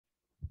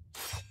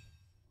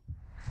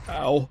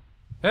Ow.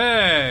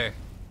 Hey!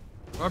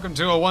 Welcome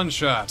to a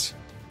one-shot.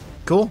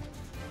 Cool.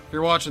 If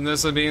you're watching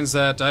this, it means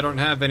that I don't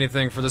have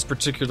anything for this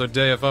particular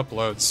day of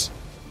uploads.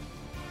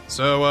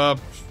 So,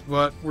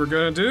 what we're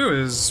gonna do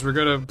is we're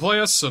gonna play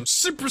us some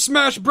Super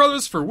Smash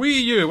Bros. For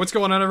Wii U. What's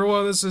going on,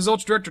 everyone? This is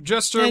Ultra Director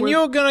Jester. And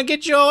you're gonna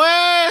get your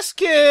ass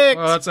kicked!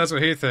 Well, that's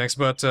what he thinks,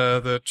 but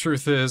the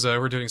truth is,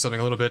 we're doing something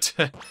a little bit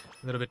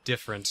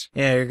different.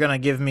 Yeah, you're gonna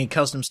give me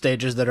custom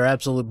stages that are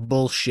absolute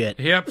bullshit.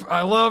 Yep,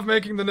 I love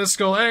making the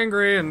Niskel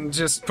angry and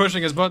just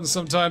pushing his buttons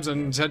sometimes,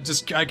 and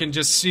I can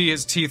just see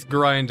his teeth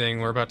grinding.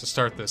 We're about to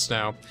start this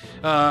now.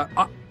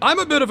 I'm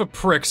a bit of a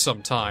prick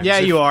sometimes. Yeah,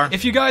 you are.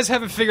 If you guys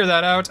haven't figured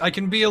that out, I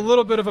can be a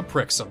little bit of a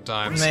prick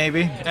sometimes.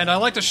 Maybe. And I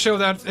like to show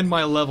that in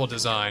my level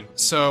design.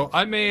 So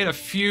I made a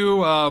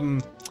few,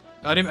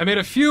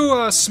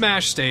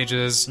 Smash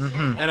stages,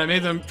 and I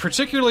made them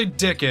particularly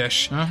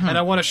dickish, and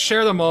I want to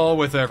share them all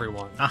with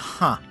everyone.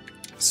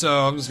 So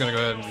I'm just gonna go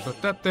ahead and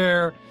put that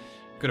there.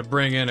 Gonna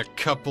bring in a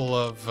couple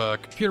of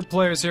computer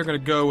players here. Gonna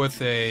go with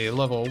a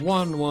level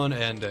 1-1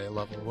 and a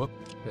level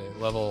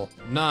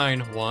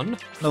 9-1.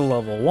 A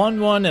level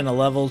 1-1 and a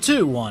level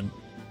 2-1.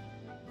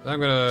 I'm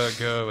gonna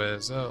go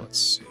as let's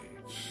see.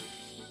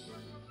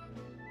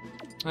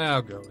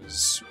 I'll go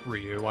as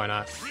Ryu. Why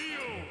not?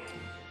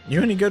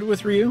 You any good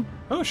with Ryu?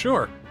 Oh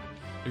sure.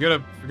 You gonna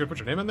put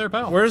your name in there,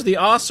 pal? Where's the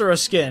Asura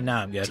skin?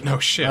 Nah, I'm good. No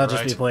shit. I'll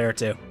just be player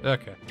 2.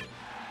 Okay.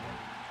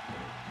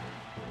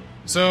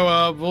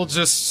 So, we'll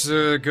just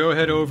go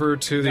ahead over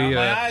to Got the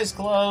my eyes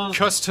closed.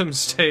 custom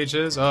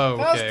stages. Oh,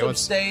 okay. Custom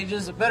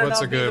stages. It better what's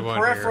not a be good the one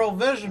peripheral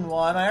vision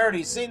one. I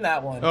already seen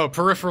that one. Oh,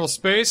 peripheral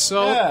space.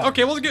 So Yeah.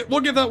 okay, we'll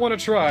give that one a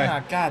try.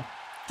 Ah, God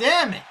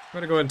damn it! I'm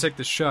gonna go ahead and take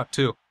this shot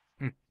too.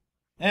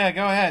 Yeah,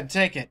 go ahead,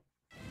 take it.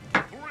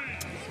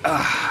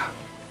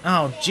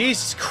 Oh,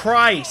 Jesus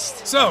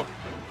Christ. So,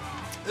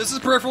 this is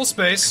peripheral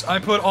space. I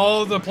put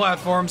all the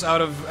platforms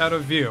out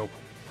of view.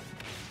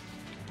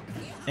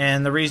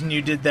 And the reason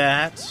you did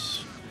that?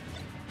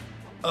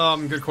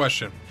 Good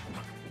question.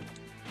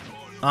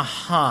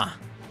 Uh-huh.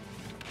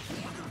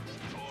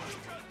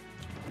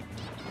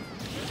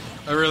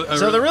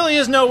 So there really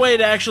is no way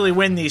to actually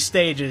win these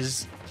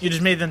stages. You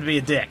just made them to be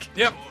a dick.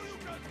 Yep.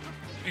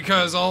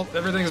 Because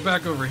everything's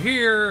back over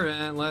here,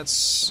 and let's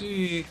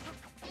see.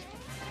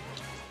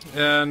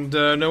 And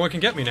no one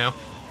can get me now.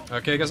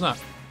 Okay, I guess not.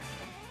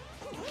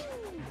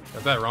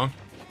 Got that wrong.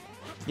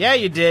 Yeah,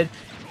 you did.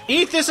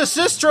 Eat this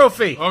assist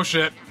trophy! Oh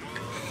shit.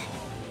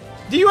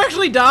 You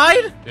actually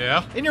died?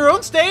 Yeah. In your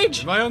own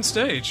stage? My own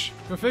stage.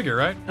 Go figure,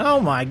 right? Oh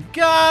my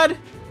god!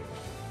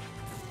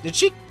 Did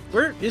she...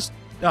 Where is...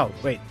 Oh,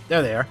 wait.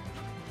 There they are.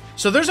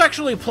 So there's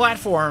actually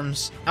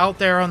platforms out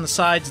there on the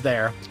sides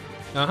there.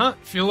 Uh-huh.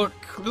 If you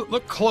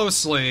look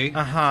closely...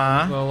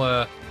 Uh-huh.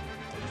 Well,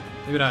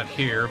 maybe not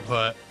here,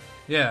 but...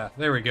 Yeah,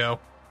 there we go.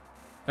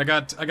 I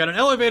got an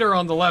elevator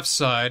on the left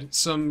side,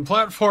 some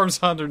platforms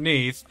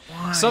underneath,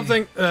 Why?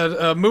 something,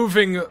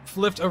 moving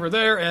lift over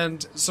there,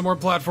 and some more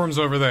platforms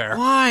over there.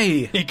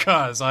 Why?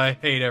 Because I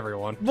hate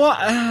everyone. What?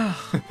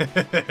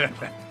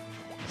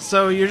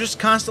 So you're just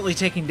constantly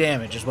taking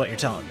damage, is what you're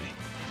telling me.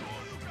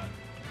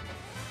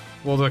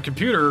 Well, the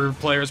computer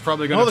player's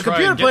probably going to Well, the try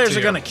computer and get players to are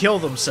you. going to kill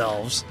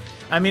themselves.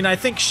 I mean, I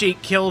think she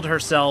killed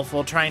herself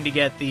while trying to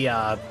get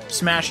the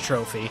Smash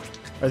trophy.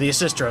 Or the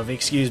assist trophy,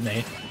 excuse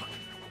me.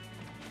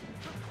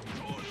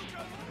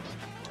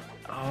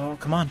 Oh,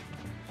 come on.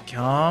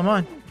 Come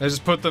on. I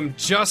just put them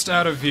just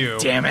out of view.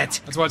 Damn it.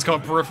 That's why it's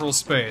called peripheral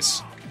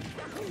space.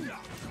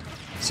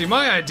 See,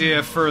 my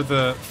idea for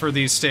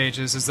these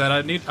stages is that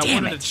I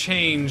wanted to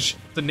change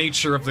the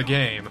nature of the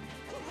game.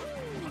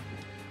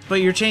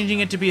 But you're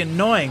changing it to be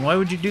annoying. Why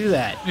would you do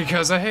that?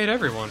 Because I hate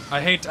everyone. I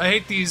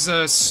hate these,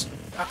 I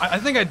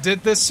think I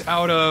did this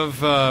out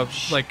of,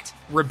 like,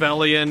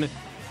 rebellion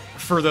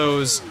for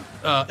those,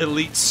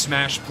 elite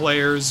Smash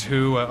players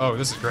who, oh,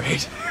 this is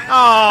great.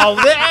 Oh,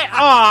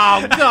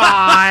 oh,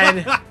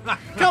 God!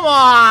 Come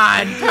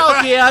on!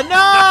 Palkia,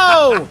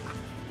 no!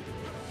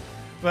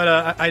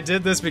 But, I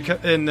did this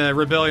because in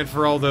Rebellion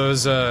for all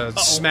those,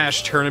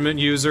 Smash tournament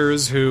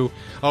users who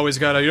always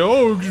gotta,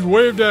 just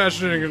wave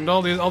dashing and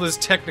all this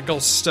technical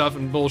stuff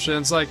and bullshit.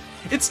 It's like,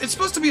 it's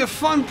supposed to be a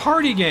fun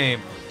party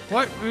game.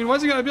 Why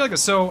is it gotta be like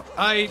this? So,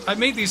 I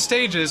made these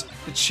stages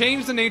to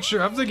change the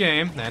nature of the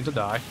game, and to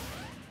die.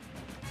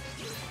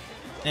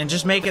 And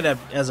just make it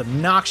as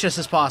obnoxious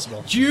as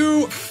possible.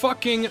 You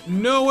fucking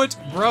know it,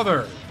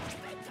 brother.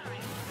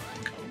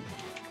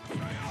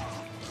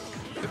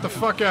 Get the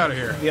fuck out of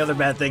here. The other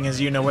bad thing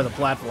is you know where the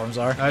platforms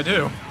are. I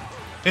do.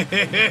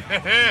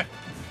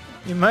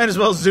 You might as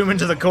well zoom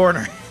into the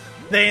corner.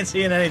 They ain't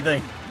seeing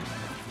anything.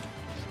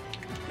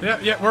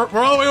 Yeah, we're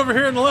all the way over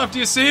here on the left. Do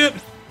you see it?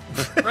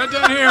 Right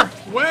down here.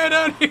 Way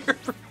down here.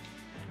 Fuck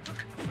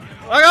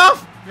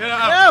off! Get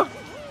out. No!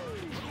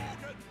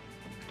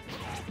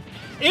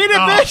 Eat it, Oh.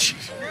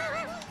 bitch!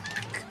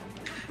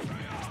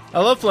 I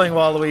love playing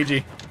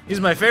Waluigi. He's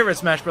my favorite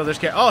Smash Brothers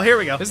character. Oh, here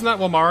we go. Isn't that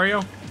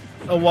Wario?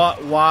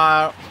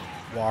 Wario?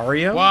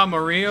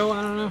 Mario?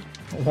 I don't know.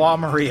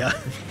 Maria.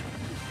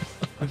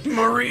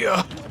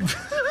 Maria.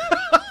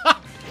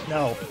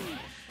 No.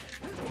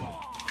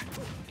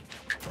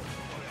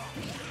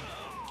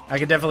 I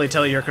can definitely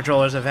tell your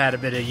controllers have had a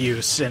bit of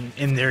use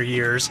in their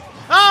years.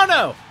 Oh,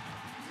 no!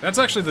 That's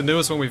actually the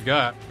newest one we've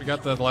got. We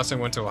got the last time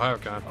we went to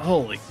OhioCon.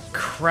 Holy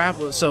crap.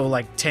 So,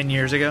 like, 10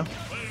 years ago?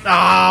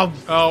 Oh!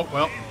 Oh,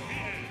 well.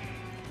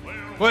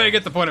 Well, you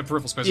get the point of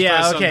peripheral space.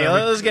 Yeah, okay,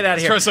 let's get out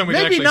of here.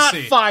 Maybe not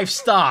see. 5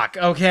 stock,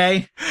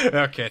 okay?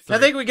 Okay, 3. I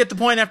think we get the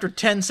point after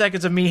 10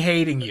 seconds of me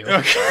hating you.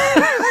 Okay.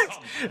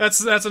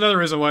 That's another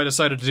reason why I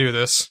decided to do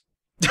this.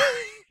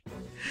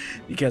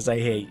 Because I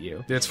hate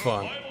you. It's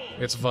fun.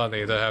 It's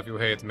funny to have you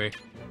hate me.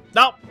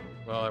 Nope!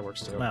 Well, that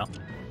works too. Well.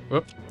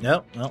 Whoop.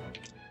 Nope, nope.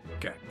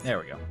 Okay. There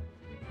we go.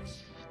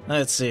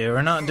 Let's see.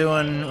 We're not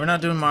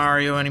doing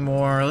Mario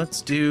anymore.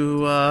 Let's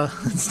do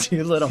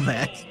Little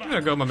Mac. I'm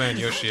gonna go with my man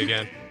Yoshi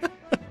again.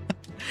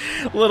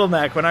 Little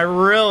Mac when I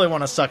really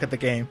want to suck at the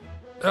game.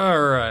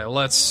 Alright,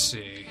 let's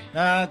see.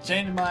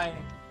 Changing my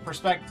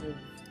perspective.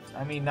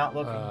 I mean, not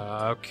looking.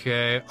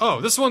 Okay. Oh,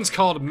 this one's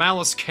called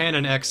Malice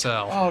Cannon XL.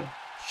 Oh,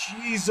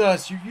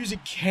 Jesus, you're using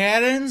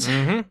cannons?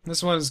 Mm-hmm.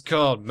 This one's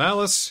called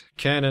Malice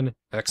Cannon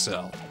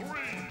XL.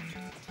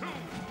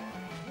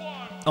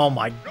 Oh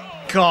my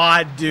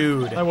god,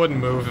 dude. I wouldn't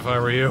move if I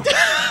were you.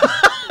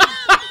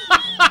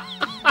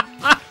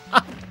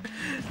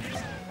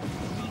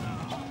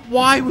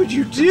 Why would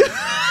you do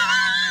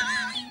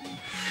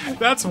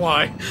That's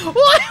why.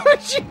 Why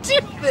would you do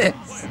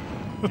this?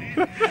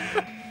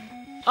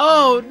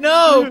 Oh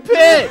no,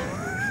 Pit!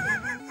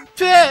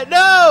 Pit,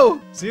 no!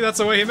 See, that's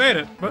the way he made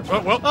it. Well,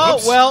 Oh,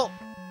 whoops. well.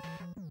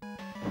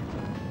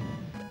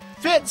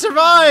 Pit,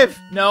 survive!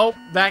 No,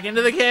 back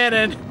into the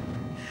cannon.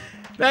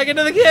 Back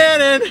into the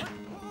cannon!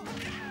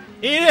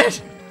 Eat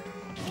it!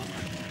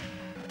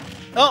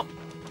 Oh,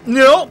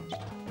 no!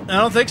 I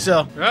don't think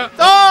so.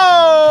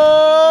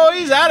 Oh,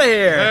 he's out of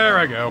here! There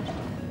I go.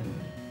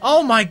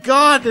 Oh my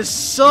god, this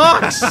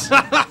sucks!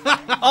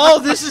 Oh,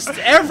 this is-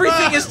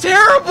 everything is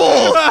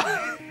terrible!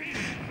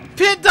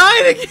 Pit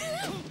died again!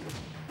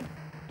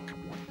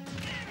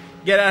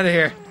 Get out of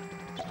here.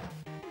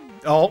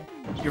 Oh,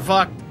 you're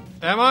fucked.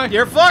 Am I?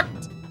 You're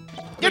fucked!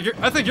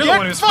 I think you're the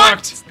one who's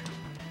fucked.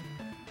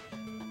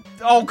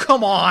 Oh,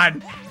 come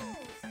on!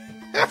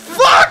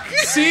 Fuck!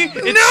 See?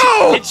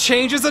 No! It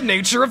changes the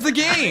nature of the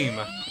game.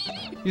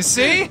 You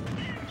see?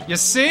 You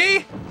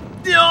see?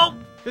 No!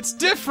 It's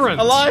different.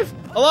 Alive!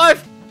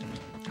 Alive!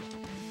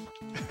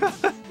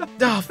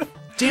 Oh,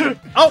 damn it.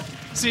 Oh!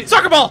 See,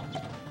 Soccer ball!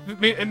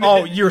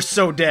 Oh, Yep, you're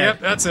so dead.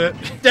 that's it.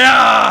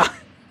 Ah!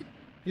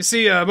 You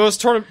see,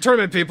 most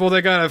tournament people,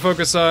 they gotta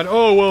focus on,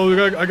 oh, well,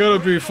 I gotta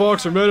be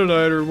Fox or Meta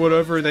Knight or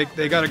whatever. They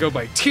gotta go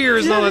by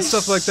tiers and all that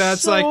stuff like that.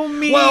 It's so like,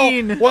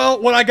 mean.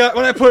 well, when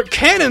I put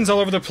cannons all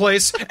over the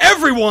place,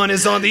 everyone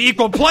is on the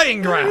equal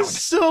playing ground.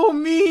 So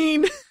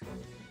mean.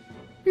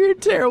 You're a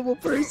terrible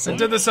I person.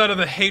 did this out of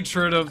the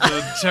hatred of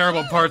the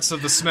terrible parts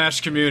of the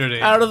Smash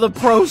community. Out of the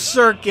pro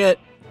circuit.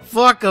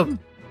 Fuck them.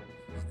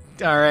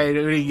 Alright,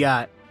 what do you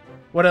got?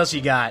 What else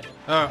you got?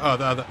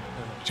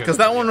 Because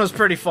that one was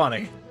pretty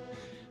funny.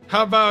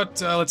 How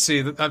about, let's see,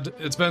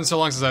 it's been so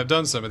long since I've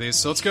done some of these,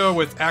 so let's go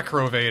with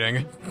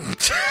acrovating.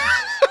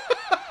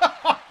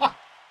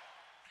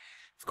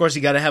 Of course,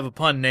 you gotta have a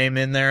pun name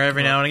in there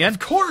every now and again. Of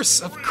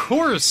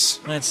course!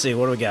 Let's see,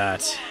 what do we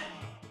got?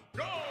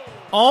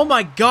 Oh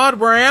my god,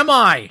 where am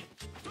I?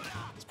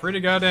 It's pretty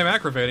goddamn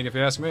aggravating, if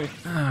you ask me.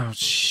 Oh,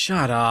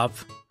 shut up.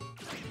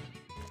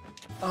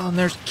 Oh, and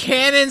there's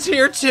cannons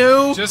here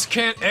too? Just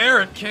can't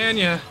air it, can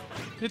ya?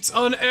 It's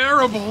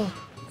unairable.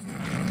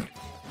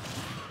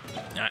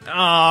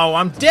 Oh,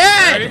 I'm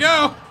dead! There you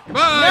go!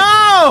 Bye!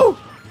 No!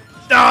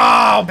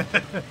 Oh!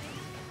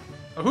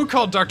 Who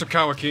called Dr.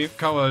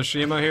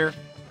 Kawashima here?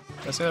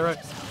 Did I say that right?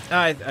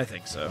 I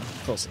think so.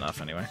 Close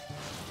enough, anyway.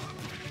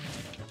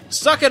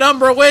 Suck it,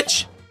 Umbra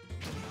Witch!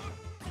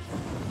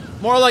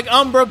 More like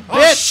Umbra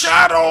Bitch!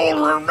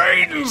 shadow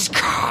remains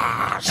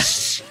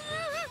cast!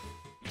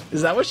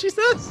 Is that what she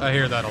says? I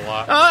hear that a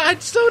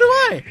lot. So do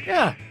I.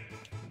 Yeah.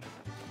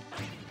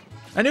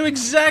 I knew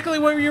exactly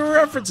what you were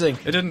referencing.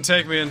 It didn't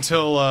take me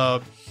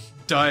until,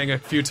 dying a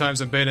few times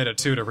in Bayonetta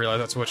 2 to realize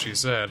that's what she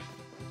said.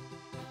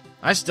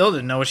 I still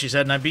didn't know what she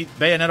said, and I beat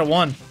Bayonetta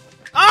 1.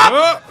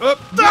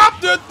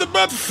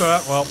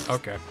 Well,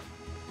 okay.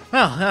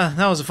 Well,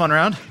 that was a fun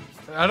round.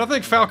 I don't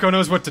think Falco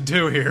knows what to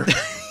do here.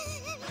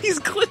 He's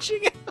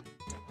glitching out.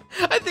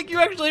 I think you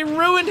actually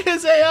ruined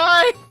his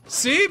AI.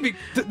 See?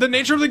 The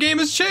nature of the game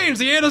has changed.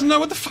 The AI doesn't know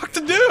what the fuck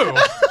to do.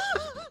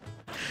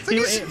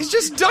 He's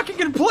just ducking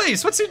in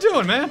place. What's he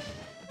doing, man?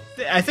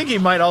 I think he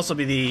might also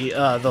be the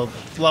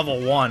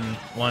level 1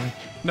 one.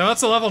 No,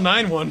 that's a level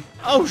 9 one.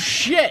 Oh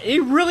shit! He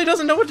really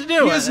doesn't know what to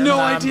do. He has no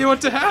idea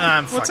what to happen.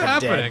 I'm What's fucking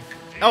happening?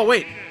 dead. Oh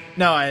wait,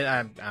 no,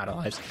 I'm out of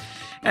lives.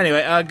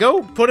 Anyway,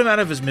 go put him out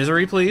of his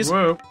misery, please.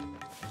 Whoa.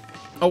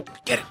 Oh,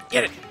 get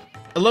it!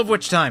 I love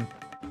Witch Time.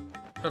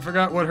 I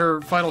forgot what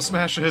her final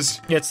smash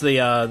is. It's the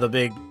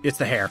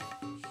hair.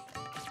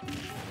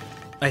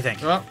 I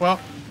think. Well,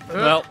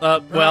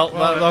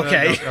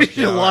 okay. okay,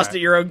 You lost alright. at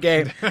your own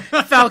game.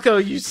 Falco,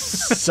 you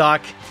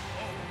suck.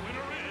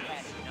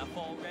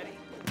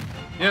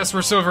 Yes,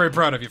 we're so very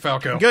proud of you,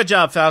 Falco. Good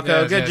job,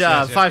 Falco. Yes, Good yes,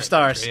 job. yes, 5 great,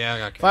 stars. great.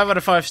 Yeah, okay. 5 out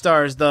of 5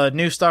 stars. The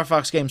new Star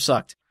Fox game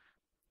sucked.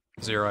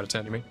 0 out of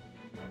 10, you mean?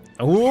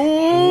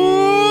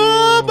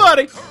 Ooh,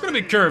 buddy. Gonna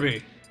be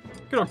Kirby.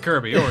 Good old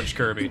Kirby, Orange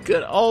Kirby.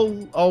 Good.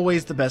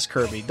 Always the best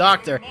Kirby.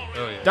 Doctor.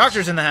 Oh, yeah.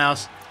 Doctor's in the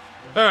house.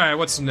 Alright,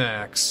 what's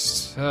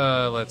next?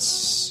 Let's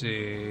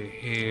see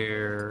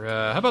here.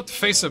 How about the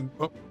face of...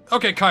 Oh,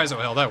 okay,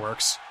 Kaizo Hell, that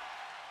works.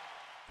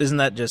 Isn't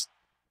that just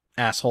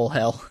asshole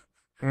hell?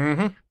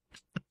 Mm-hmm.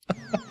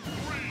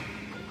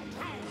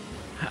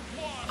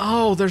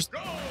 Oh, there's...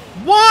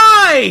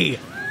 Why?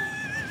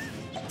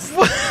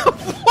 What?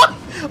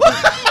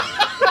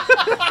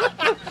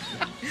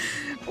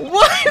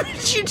 Why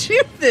would you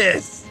do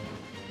this?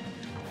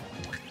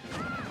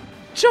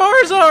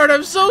 Charizard,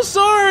 I'm so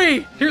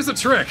sorry! Here's the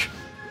trick.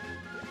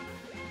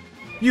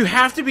 You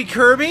have to be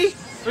Kirby?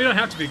 Well, you don't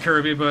have to be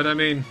Kirby, but I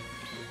mean...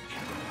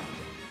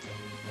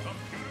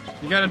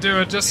 You gotta do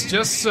it just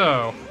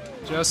so.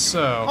 Just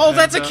so. Oh,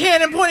 that's a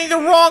cannon pointing the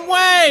wrong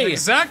way!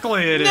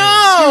 Exactly it is!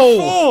 No! You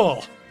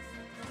fool!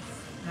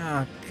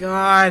 Oh,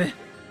 God.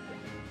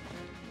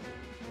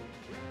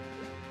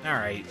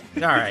 Alright,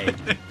 alright.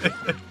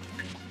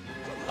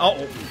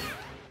 Oh.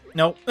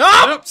 Nope.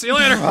 Oh! Nope, see you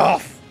later!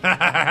 Oh,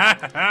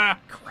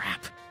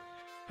 crap.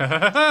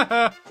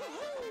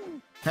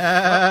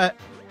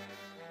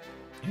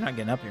 You're not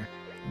getting up here.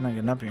 You're not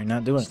getting up here. You're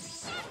not doing it.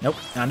 Nope,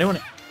 not doing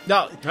it.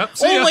 No. Yep,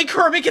 see ya. Only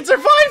Kirby can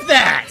survive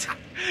that!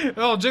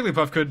 Well,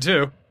 Jigglypuff could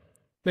too.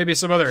 Maybe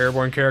some other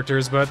airborne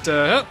characters, but,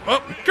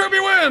 oh, Kirby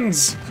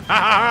wins! Ha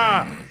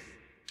ha ha!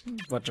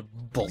 Bunch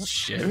of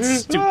bullshit.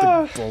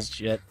 Stupid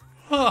bullshit.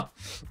 Huh.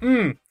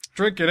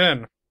 Drink it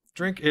in.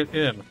 Drink it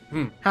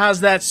in.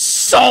 How's that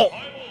salt?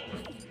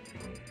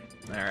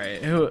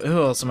 Alright, who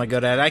else am I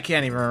good at? I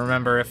can't even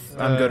remember if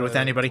I'm good with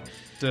anybody.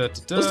 Let's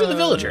do the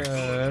villager.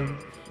 I'm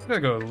gonna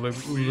go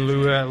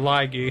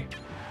Laggy.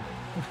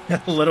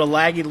 Little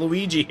laggy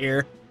Luigi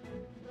here.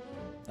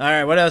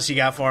 Alright, what else you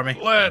got for me?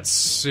 Let's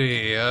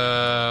see,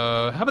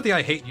 how about the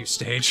I Hate You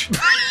stage?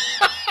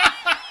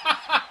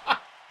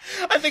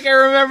 I think I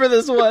remember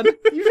this one.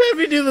 You've had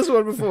me do this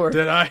one before.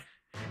 Did I?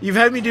 You've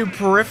had me do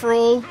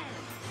Peripheral,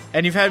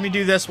 and you've had me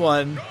do this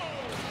one.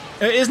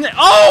 Isn't it?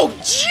 Oh,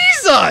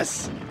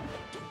 Jesus!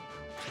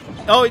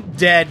 Oh,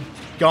 dead.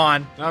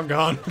 Gone. I'm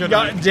gone. Good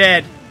night.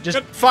 Dead. Just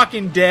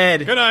fucking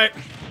dead. Good night.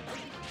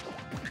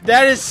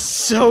 That is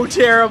so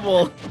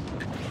terrible.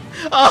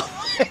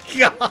 Oh my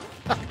God.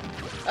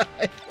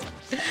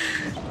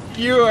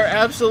 You are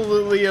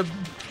absolutely a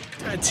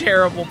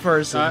terrible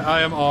person.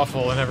 I am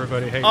awful and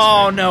everybody hates me.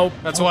 Oh no.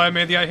 That's why I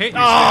made the I Hate You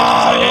stage, 'cause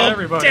Oh, I hate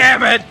everybody.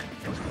 damn it!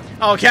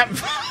 Oh, Captain...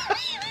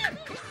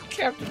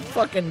 Captain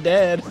fucking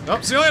dead.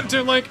 Oh, see you later,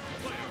 Toon Link.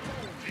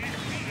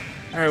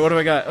 Alright, what do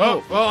I got?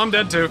 Oh, well, I'm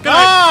dead too. Good night.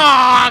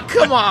 Ah,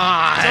 come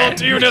on! Oh,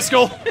 to you,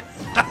 Niskel.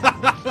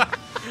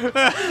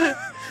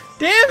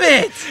 Damn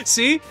it!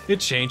 See? It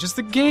changes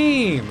the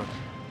game.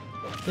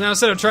 Now,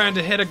 instead of trying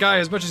to hit a guy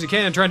as much as you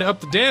can and trying to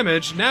up the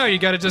damage, now you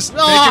gotta just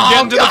make him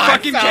get into the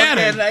fucking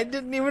cannon. I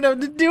didn't even have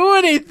to do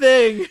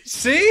anything!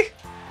 See?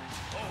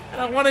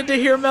 I wanted to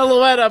hear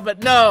Meloetta,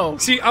 but no.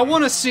 See, I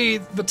want to see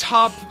the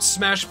top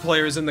Smash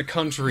players in the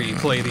country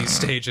play these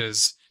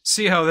stages.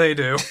 See how they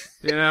do,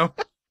 you know?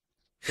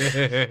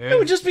 It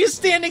would just be a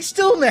standing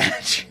still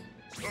match.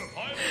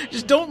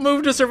 Just don't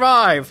move to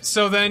survive.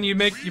 So then you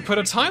put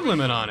a time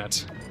limit on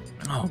it.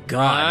 Oh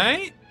God.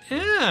 Right?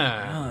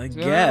 Yeah. Well, I That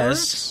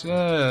guess.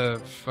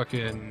 works.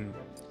 Fucking...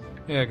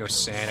 Yeah, go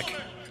Sonic.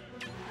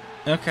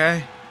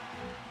 Okay.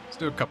 Let's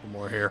do a couple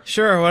more here.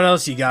 Sure, what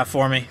else you got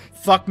for me?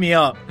 Fuck me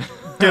up.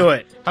 Do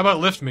it. How about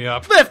Lift Me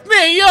Up? Lift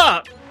me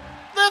up!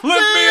 Lift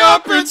me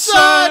up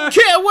inside!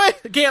 Can't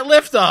wait! Can't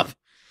lift up!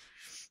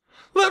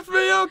 Lift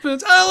me up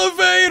into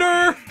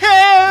elevator!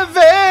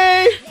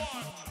 Heavy!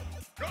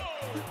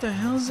 What the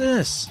hell's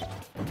this?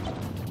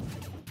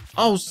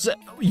 Oh,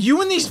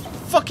 you and these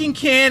fucking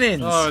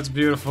cannons! Oh, it's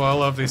beautiful. I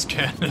love these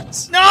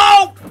cannons.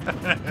 No!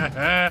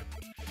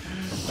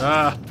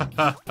 Oh,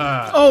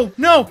 Oh,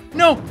 no,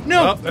 no,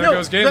 no, there no.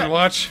 goes Game &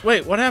 Watch.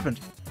 Wait, what happened?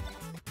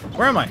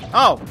 Where am I?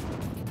 Oh.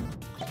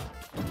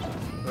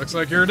 Looks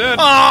like you're dead.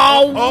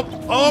 Oh!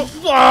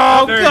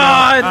 Oh, There you go.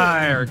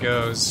 God! There it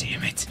goes.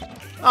 Damn it.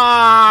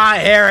 Ah,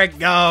 here it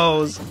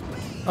goes.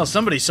 Oh,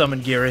 somebody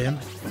summoned Ghirahim.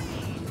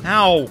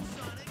 Ow.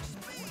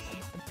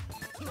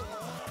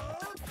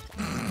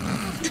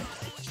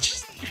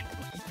 Just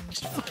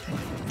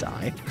fucking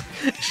die.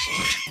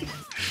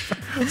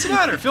 What's the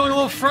matter? Feeling a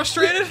little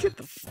frustrated? Get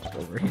the fuck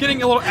over here.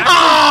 Getting a little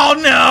Oh,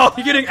 no!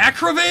 You getting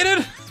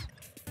aggravated?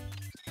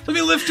 Let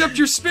me lift up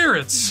your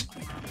spirits.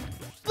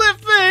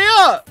 Lift me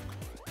up!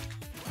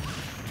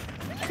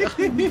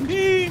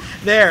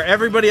 There,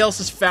 everybody else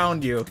has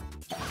found you.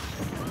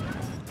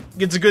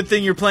 It's a good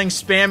thing you're playing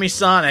spammy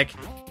Sonic.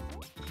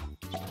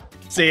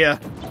 See ya.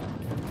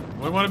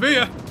 Wouldn't want to be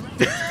ya.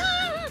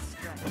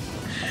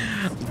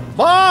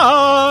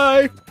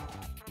 Bye!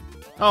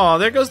 Oh,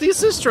 there goes the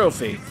assist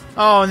trophy.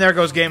 Oh, and there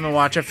goes Game &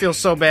 Watch. I feel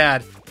so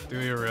bad. Do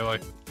you really?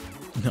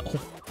 No.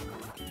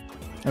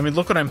 I mean,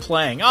 look what I'm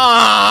playing.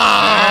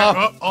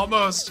 Ah! Oh,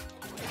 almost.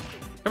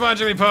 Come on,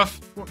 Jimmy Puff.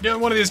 Get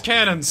one of these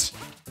cannons.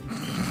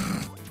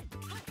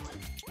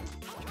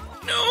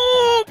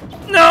 No!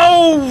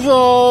 No!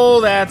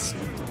 Oh, that's...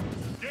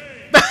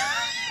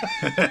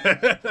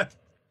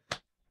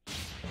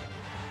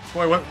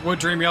 Boy, what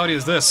dream reality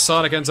is this?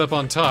 Sonic ends up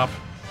on top.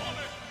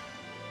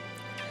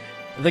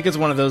 I think it's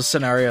one of those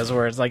scenarios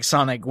where it's like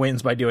Sonic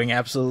wins by doing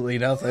absolutely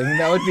nothing.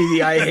 That would be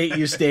the I Hate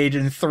You stage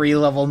in 3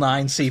 level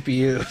 9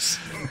 CPUs.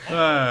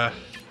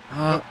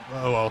 Oh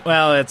well.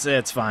 Well,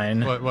 it's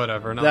fine.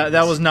 Whatever.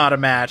 That was not a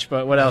match,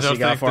 but what else you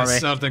got for me? I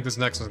don't think this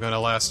next one's gonna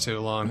last too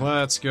long.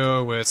 Let's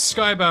go with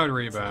Skybound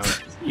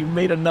Rebound. You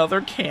made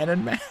another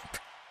cannon map?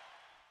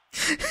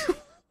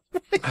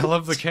 I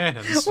love the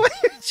cannons. Why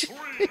did you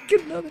make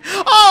another?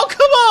 Oh,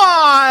 come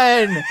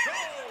on!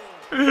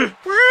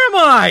 Where am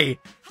I?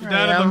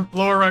 Down in the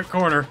lower right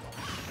corner.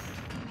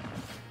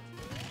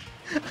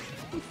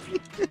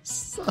 This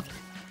sucks.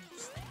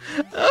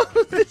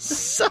 Oh, this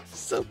sucks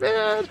so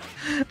bad.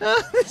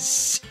 Oh, this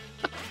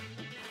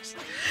sucks.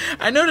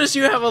 I notice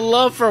you have a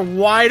love for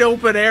wide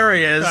open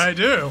areas. I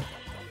do.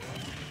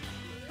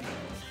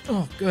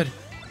 Oh, good.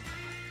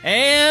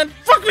 And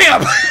fuck me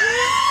up!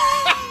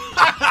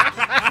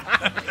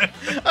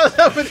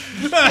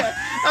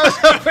 I was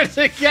hoping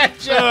to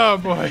catch you. Oh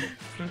boy.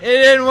 It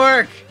didn't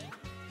work.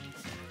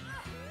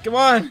 Come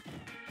on.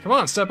 Come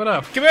on, step it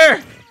up. Come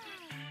here.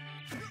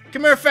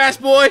 Come here, fast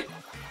boy.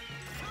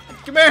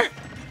 Come here.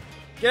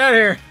 Get out of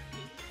here.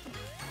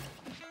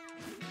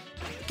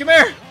 Come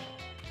here.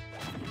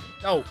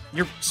 Oh,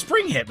 your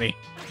spring hit me.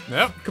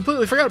 Yep.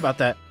 Completely forgot about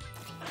that.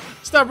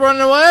 Stop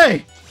running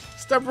away.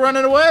 Stop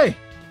running away.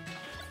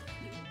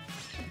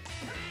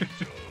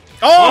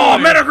 Oh,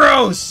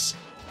 Metagross!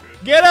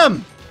 Get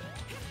him!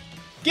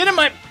 Get him,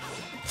 my...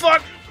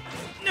 Fuck!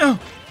 No!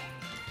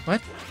 What?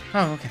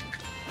 Oh, okay.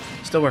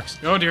 Still works.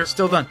 Oh dear.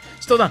 Still done.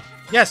 Still done.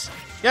 Yes!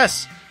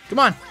 Yes! Come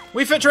on!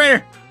 We Fit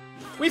Trainer!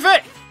 We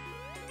Fit!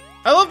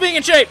 I love being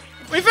in shape!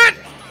 We Fit!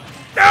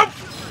 Nope!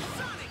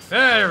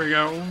 There we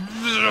go.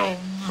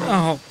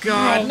 Oh,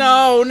 God.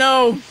 No,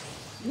 no!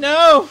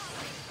 No!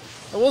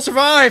 I will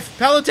survive!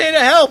 Palutena,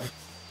 help!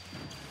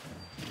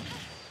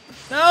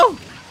 No!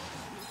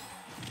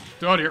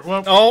 Oh dear.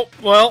 Well, Oh,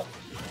 well.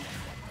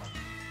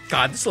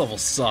 God, this level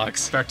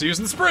sucks. back to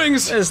using the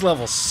springs. This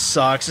level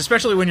sucks,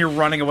 especially when you're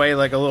running away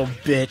like a little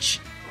bitch.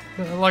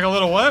 Like a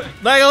little what?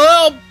 Like a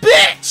little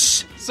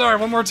bitch! Sorry,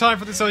 one more time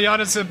for the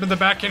Ilyanids in the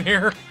back in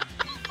here.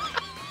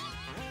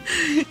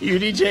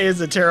 UDJ is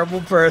a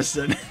terrible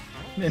person.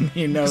 And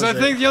he knows Because I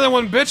it. think the other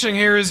one bitching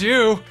here is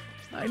you.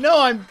 I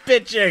know I'm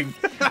bitching.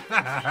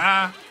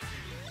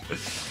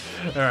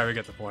 Alright, we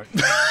get the point.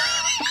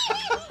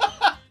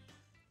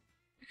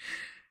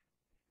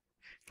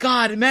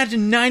 God,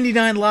 imagine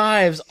 99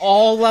 lives,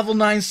 all level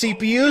 9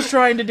 CPUs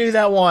trying to do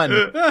that one.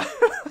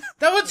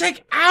 That would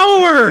take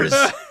hours!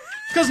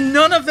 Because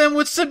none of them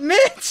would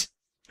submit!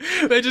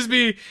 They'd just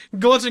be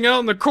glitching out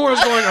in the corners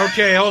going,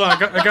 okay, hold on,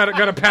 I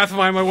gotta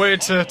pathfind my way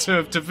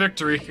to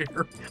victory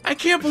here. I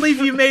can't believe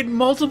you made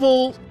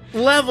multiple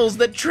levels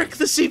that trick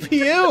the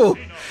CPU!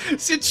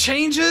 It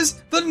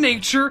changes the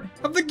nature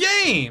of the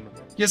game.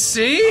 You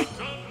see?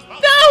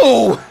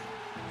 No!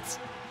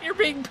 You're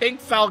being Pink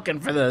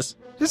Falcon for this.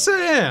 Yes, I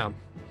am.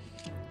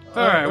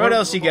 Alright, what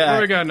else you got? What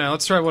do we got now?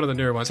 Let's try one of the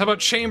newer ones. How about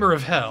Chamber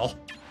of Hell?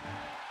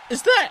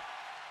 Is that...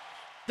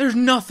 There's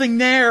nothing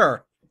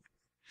there.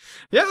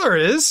 Yeah, there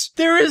is.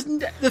 There is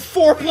the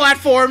 4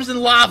 platforms and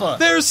lava.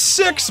 There's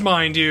 6,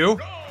 mind you.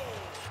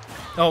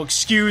 Oh,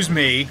 excuse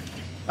me.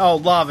 Oh,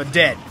 lava,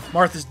 dead.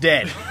 Martha's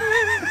dead.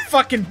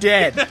 Fucking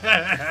dead.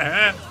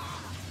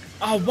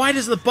 Oh, why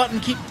does the button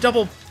keep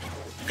double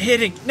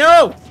hitting?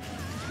 No!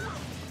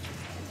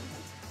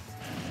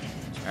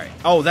 Alright.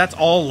 Oh, that's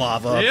all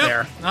lava up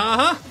there.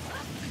 Uh-huh.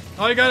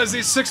 All you got is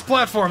these 6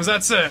 platforms,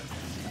 that's it.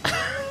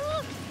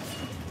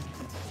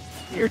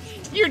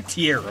 You're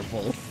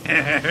terrible.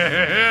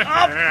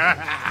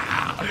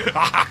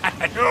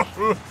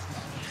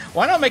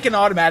 Why not make an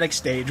automatic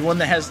stage, one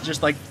that has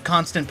just like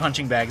constant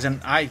punching bags? And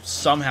I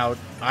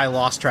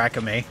lost track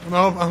of me.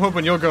 I'm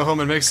hoping you'll go home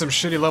and make some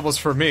shitty levels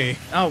for me.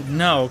 Oh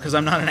no, because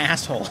I'm not an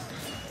asshole.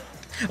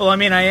 Well, I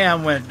mean, I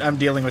am when I'm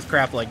dealing with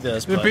crap like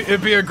this. But...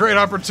 It'd be a great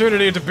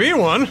opportunity to be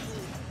one.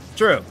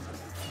 True.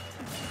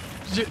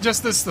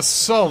 Just the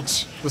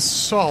salt.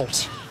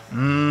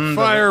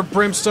 Fire,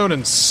 brimstone,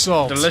 and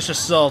salt. Delicious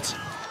salt.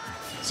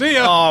 See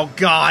ya. Oh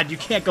God, you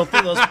can't go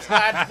through those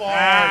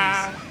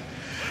platforms.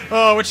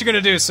 Oh, what you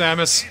gonna do,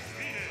 Samus?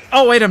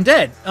 Oh wait, I'm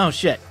dead. Oh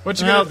shit. What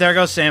you well, gonna... there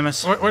goes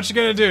Samus. What you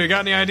gonna do? You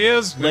got any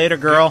ideas? Later,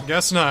 girl.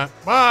 Guess not.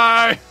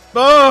 Bye.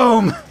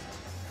 Boom.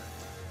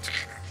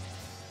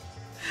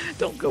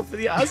 Don't go for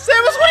the Samus,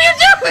 what are you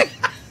doing?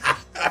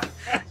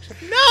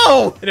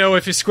 No. You know,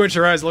 if you squint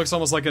your eyes, it looks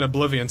almost like an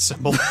Oblivion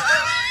symbol.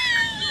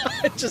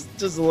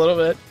 just a little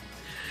bit.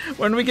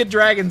 When we get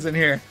dragons in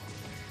here.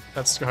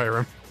 That's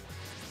Skyrim.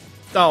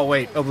 Oh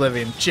wait,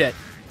 Oblivion. Shit.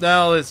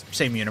 No, it's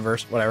same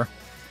universe. Whatever.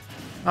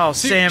 Oh,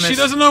 Samus. She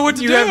doesn't know what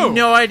to do. You have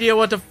no idea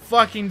what to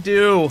fucking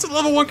do. It's a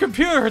level 1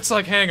 computer. It's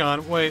like, hang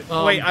on, wait.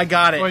 Wait, I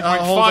got it. Wait,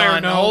 hold fire,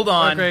 on, no. hold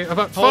on. Okay,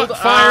 Hold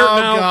fire, oh,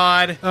 no.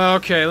 God.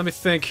 Okay, let me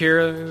think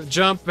here.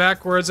 Jump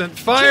backwards and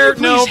fire,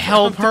 Can you please no.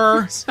 help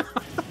her?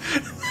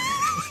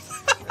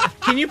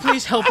 Can you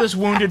please help this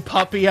wounded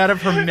puppy out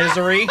of her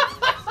misery?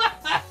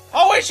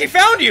 Oh, wait, she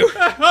found you!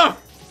 Oh!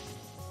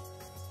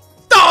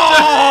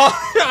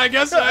 I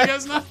guess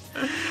not.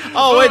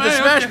 Oh, wait, the hey,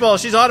 smash okay. ball.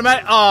 She's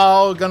automatic.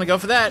 Oh, gonna go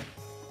for that.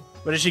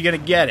 But is she gonna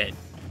get it?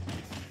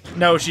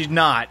 No, she's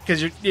not.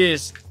 Because you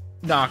just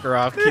knock her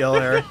off, kill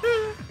her.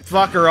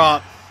 Fuck her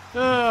up.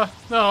 No,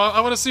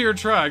 I want to see her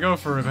try. Go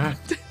for it, man.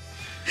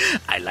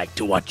 I like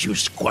to watch you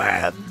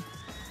squirm.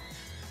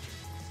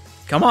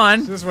 Come on.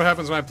 This is what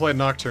happens when I play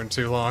Nocturne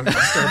too long.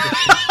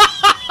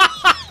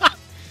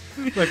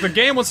 Like, the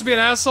game wants to be an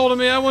asshole to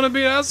me, I want to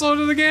be an asshole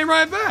to the game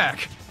right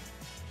back.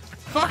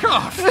 Fuck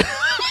off.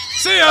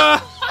 See ya!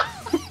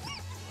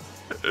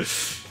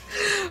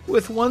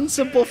 With one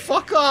simple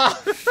fuck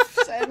off.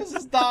 Samus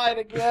has died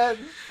again.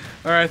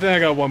 Alright, I think I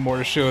got one more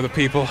to show the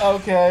people.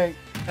 Okay,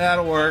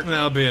 that'll work.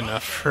 That'll be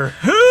enough for...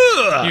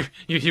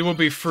 You will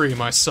be free,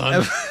 my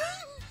son.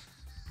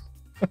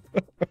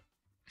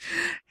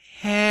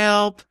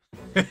 Help.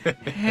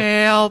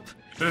 Help.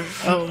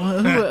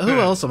 Oh, who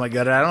else am I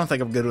good at? I don't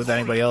think I'm good with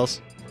anybody else.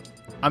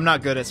 I'm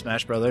not good at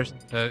Smash Brothers.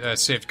 I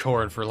saved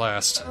Corrin for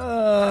last.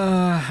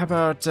 How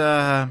about,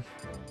 yeah,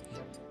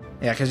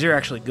 because you're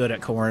actually good at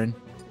Corrin.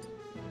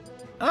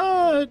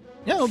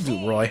 Yeah, I'll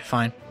do Roy.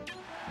 Fine.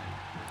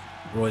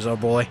 Roy's our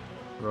boy.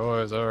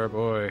 Roy's our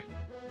boy.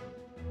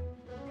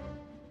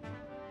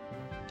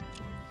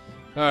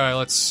 Alright,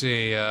 let's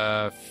see.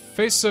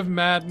 Face of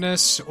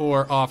Madness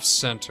or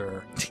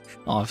Off-Center?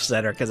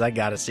 Off-center, because I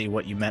gotta see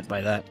what you meant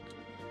by that.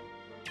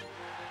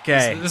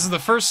 Okay. This is the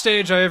first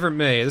stage I ever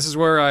made. This is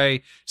where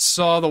I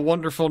saw the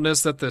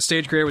wonderfulness that the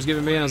stage creator was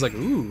giving me, and I was like,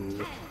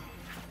 ooh.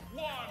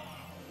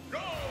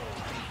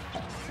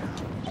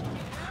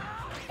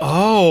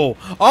 Oh!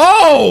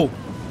 Oh!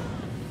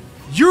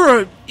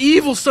 You're an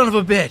evil son of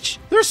a bitch!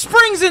 There's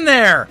springs in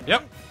there!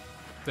 Yep.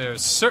 There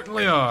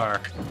certainly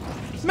are.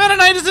 Meta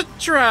Knight is a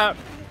trap!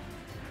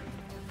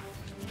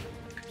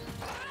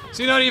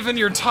 See, not even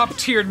your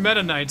top-tiered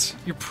Meta Knight,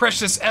 your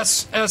precious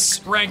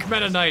SS rank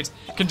Meta Knight,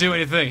 can do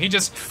anything. He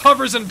just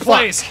hovers in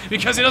place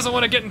because he doesn't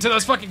want to get into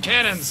those fucking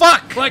cannons.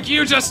 Fuck! Like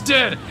you just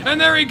did! And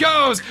there he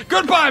goes!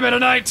 Goodbye, Meta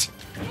Knight!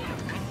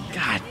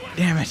 God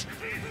damn it.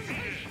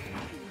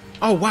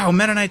 Oh wow,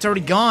 Meta Knight's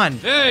already gone.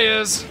 There he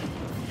is.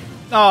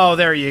 Oh,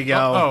 there you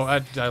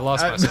go. I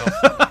lost myself.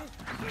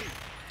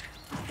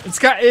 It's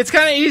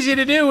kind of easy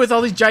to do with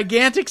all these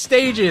gigantic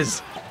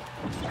stages.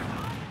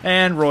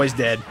 And Roy's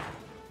dead.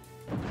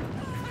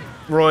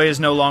 Roy is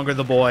no longer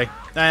the boy.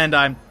 And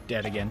I'm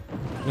dead again.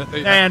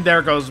 And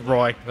there goes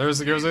Roy. There's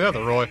the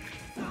other Roy.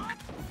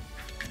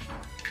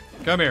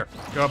 Come here.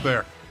 Go up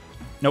there.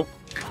 Nope.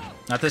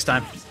 Not this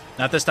time.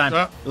 Not this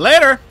time.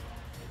 Later!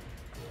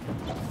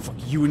 Fuck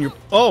you and your...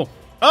 Oh!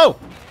 Oh!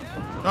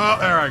 Oh,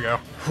 there I go.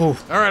 Whew.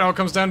 Alright, all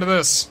comes down to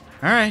this.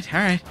 Alright,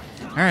 alright.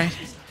 Alright.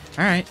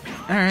 Alright.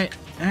 Alright.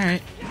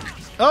 Alright.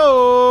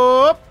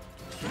 Oh!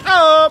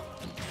 Up!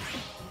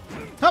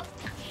 Up!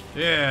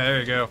 Yeah, there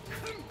you go.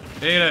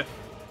 Eat it.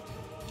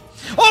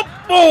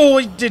 Oh! Oh,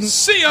 he didn't...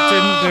 See ya!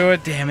 Didn't do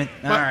it, damn it.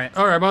 Alright.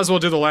 Alright, might as well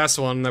do the last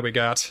one that we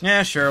got.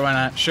 Yeah, sure, why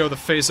not? Show the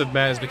face of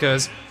madness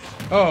because...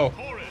 Oh.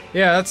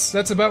 Yeah,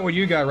 that's about what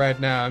you got right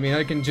now. I mean,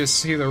 I can just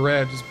see the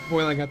red just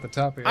boiling at the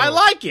top of your I head.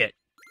 like it!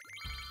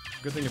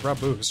 Good thing you brought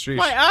booze. Jeez.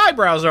 My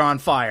eyebrows are on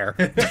fire.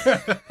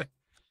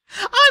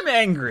 I'm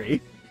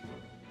angry.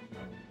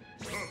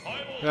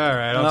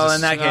 Alright, Well,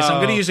 in that case, I'm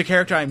gonna use a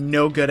character I'm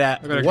no good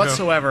at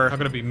whatsoever. I'm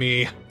gonna be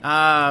me.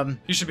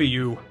 You should be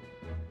you.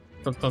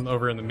 From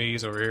over in the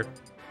me's over here.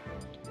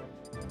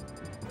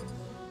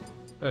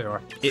 There you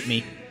are. It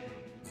me.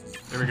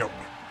 Here we go.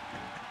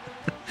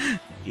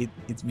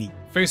 It's me.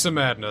 Face of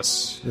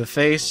Madness. The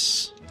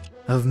face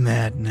of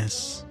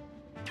madness.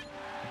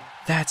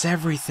 That's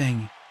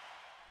everything.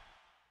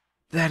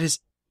 That is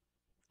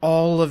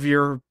all of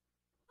your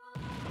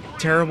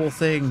terrible I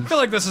things. feel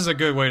like this is a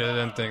good way to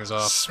end things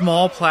off.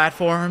 Small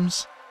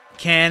platforms,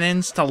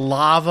 cannons to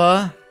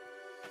lava.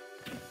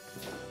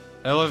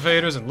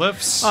 Elevators and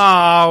lifts.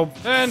 Oh,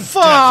 and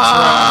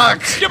fuck! death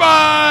traps.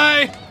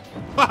 Goodbye!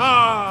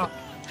 Haha!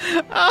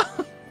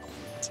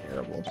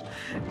 Terrible.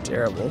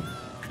 Terrible.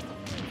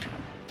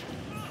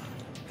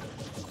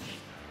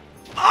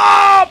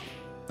 Oh!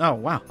 Oh,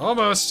 wow.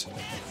 Almost.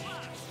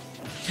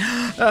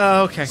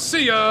 Okay.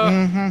 See ya!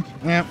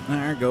 Mm-hmm. Yep,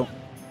 there we go.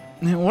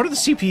 Now, what are the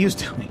CPUs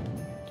doing?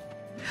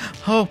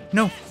 Oh,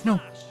 no, no.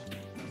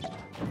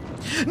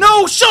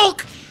 No,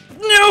 Shulk!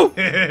 No!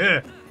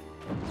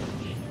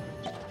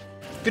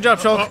 Good job,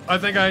 Shulk. Oh, I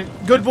think I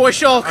Good boy,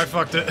 Shulk. I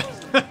fucked it.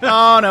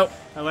 Oh, no.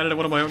 I landed at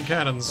one of my own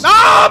cannons.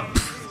 Ah!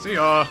 See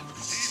ya!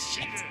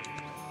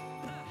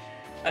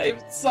 I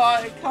saw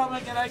it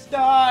coming and I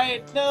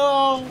died.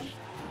 No.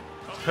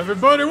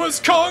 Everybody was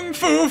kung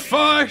fu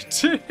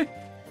fighting!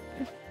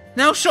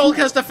 Now Shulk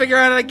has to figure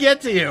out how to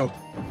get to you.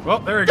 Well,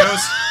 there he goes.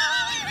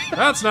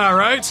 That's not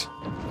right.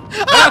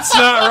 That's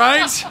not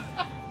right.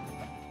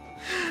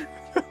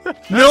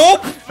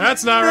 Nope.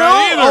 That's not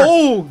right either.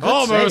 Oh, good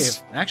almost.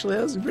 save. Actually,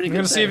 that was a pretty good. I'm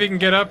gonna see if he can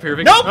get up here.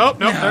 Nope. Oh,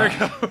 nope. There he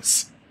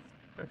goes.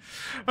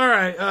 All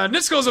right,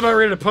 Nisco's about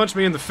ready to punch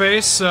me in the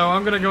face, so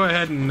I'm gonna go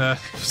ahead and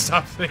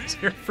stop things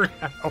here for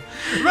now.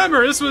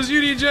 Remember, this was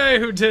UDJ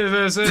who did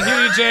this, and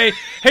UDJ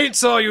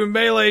hates all you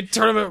melee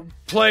tournament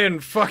playing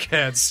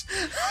fuckheads.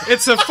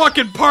 It's a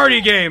fucking party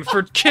game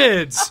for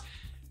kids.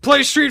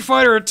 Play Street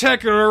Fighter or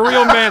Tekken or a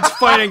real man's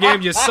fighting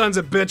game, you sons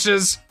of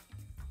bitches.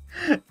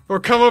 Or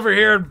come over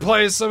here and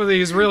play some of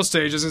these real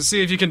stages and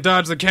see if you can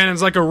dodge the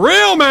cannons like a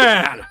real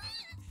man!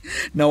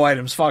 No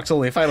items, Fox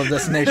only, Final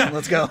Destination,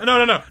 let's go.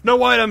 No.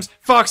 No items,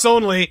 Fox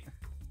only.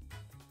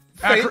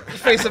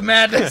 Face of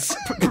madness.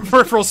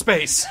 Peripheral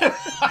space.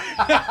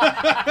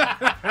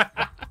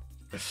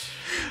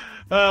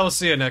 We'll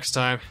see you next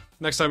time.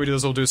 Next time we do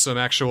this, we'll do some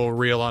actual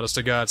real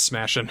honest-to-God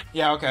smashing.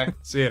 Yeah, okay.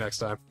 See you next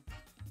time.